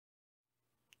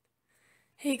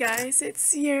Hey guys,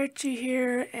 it's Yume100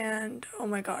 here, and oh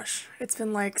my gosh, it's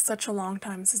been like such a long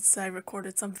time since I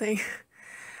recorded something.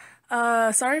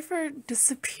 Sorry for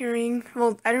disappearing.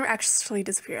 Well, I didn't actually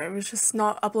disappear, I was just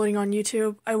not uploading on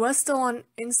YouTube. I was still on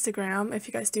Instagram, if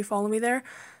you guys do follow me there.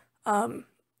 The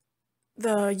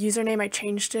username, I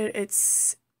changed it,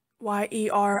 it's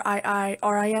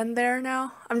YERIIRIN there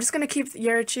now. I'm just gonna keep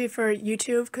Yume100 for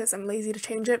YouTube because I'm lazy to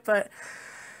change it, but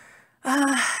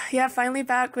yeah, finally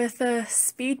back with the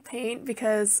speed paint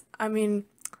because I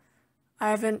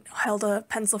haven't held a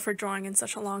pencil for drawing in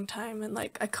such a long time, and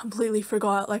like I completely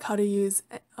forgot like how to use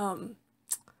a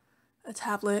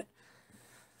tablet.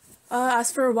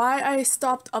 As for why I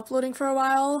stopped uploading for a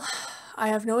while, I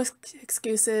have no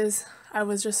excuses. I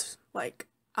was just like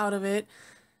out of it.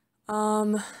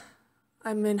 Um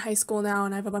I'm in high school now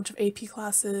and I have a bunch of AP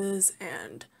classes,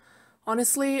 and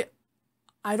honestly,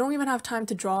 I don't even have time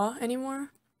to draw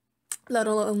anymore, let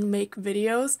alone make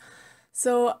videos.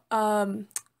 So, I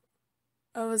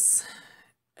was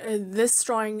this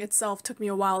drawing itself took me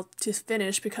a while to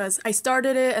finish because I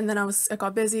started it and then I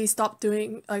got busy, stopped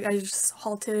doing, like I just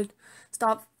halted,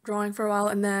 stopped drawing for a while,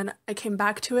 and then I came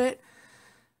back to it.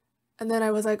 And then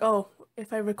I was like, oh,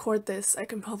 if I record this, I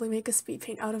can probably make a speed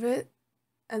paint out of it.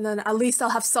 And then at least I'll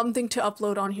have something to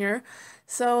upload on here.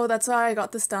 So that's why I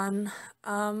got this done.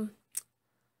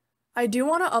 I do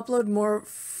want to upload more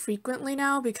frequently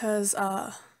now because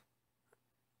a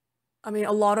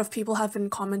lot of people have been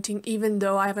commenting even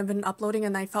though I haven't been uploading,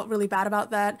 and I felt really bad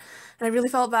about that. And I really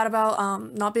felt bad about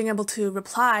not being able to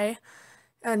reply.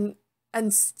 And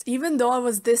even though I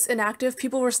was this inactive,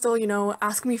 people were still,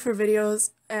 asking me for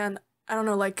videos, and I don't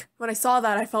know, like when I saw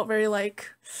that, I felt very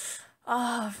like,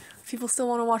 people still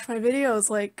want to watch my videos.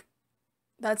 Like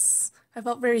I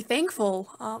felt very thankful.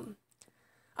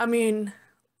 I mean,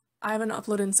 I haven't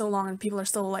uploaded in so long and people are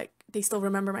still like, they still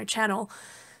remember my channel.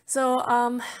 So,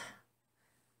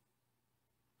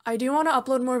 I do want to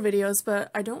upload more videos, but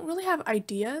I don't really have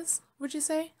ideas, would you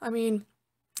say? I know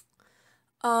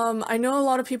a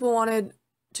lot of people wanted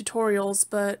tutorials,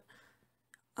 but,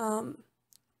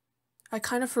 I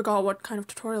kind of forgot what kind of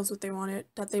tutorials that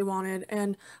they wanted,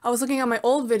 and I was looking at my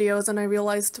old videos and I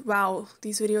realized, wow,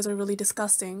 these videos are really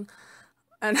disgusting.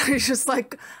 And I just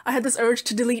like, I had this urge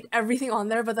to delete everything on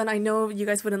there, but then I know you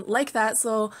guys wouldn't like that,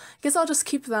 so I guess I'll just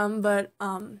keep them, but,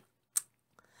 uh,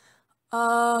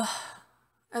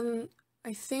 and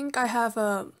I think I have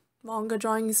a manga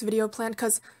drawings video planned,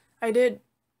 because it's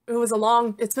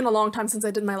been a long time since I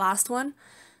did my last one.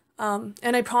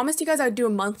 And I promised you guys I'd do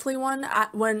a monthly one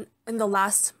in the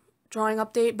last drawing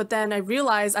update, but then I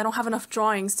realized I don't have enough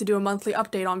drawings to do a monthly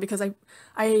update on because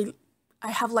I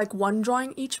have like one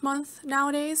drawing each month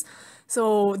nowadays,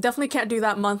 so definitely can't do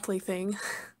that monthly thing,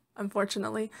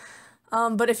 unfortunately.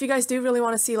 But if you guys do really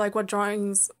want to see like what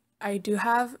drawings I do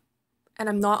have, and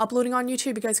I'm not uploading on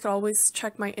YouTube, you guys could always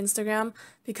check my Instagram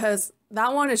because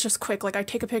that one is just quick. Like I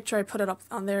take a picture, I put it up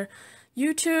on there.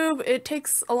 YouTube, it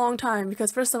takes a long time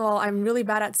because first of all, I'm really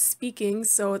bad at speaking,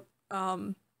 so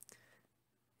I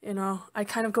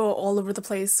kind of go all over the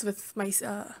place with my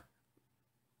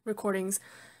recordings.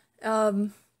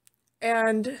 Um,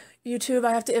 and YouTube,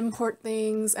 I have to import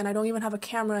things, and I don't even have a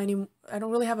camera anymore. I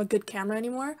don't really have a good camera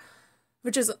anymore,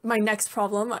 which is my next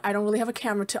problem. I don't really have a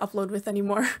camera to upload with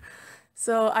anymore.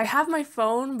 So I have my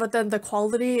phone, but then the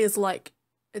quality is like,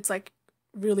 it's like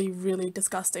really, really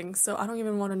disgusting. So I don't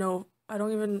even know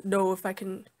if I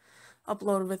can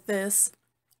upload with this.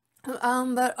 But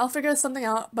I'll figure something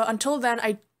out. But until then,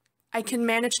 I can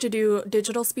manage to do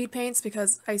digital speed paints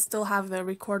because I still have the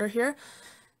recorder here.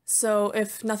 So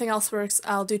if nothing else works,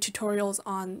 I'll do tutorials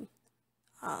on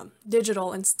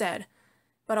digital instead.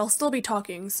 But I'll still be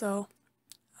talking, so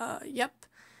yep.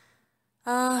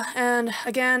 And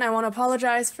again, I want to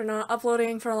apologize for not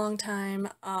uploading for a long time,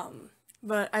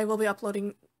 but I will be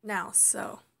uploading now,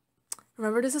 so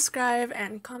remember to subscribe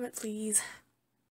and comment, please.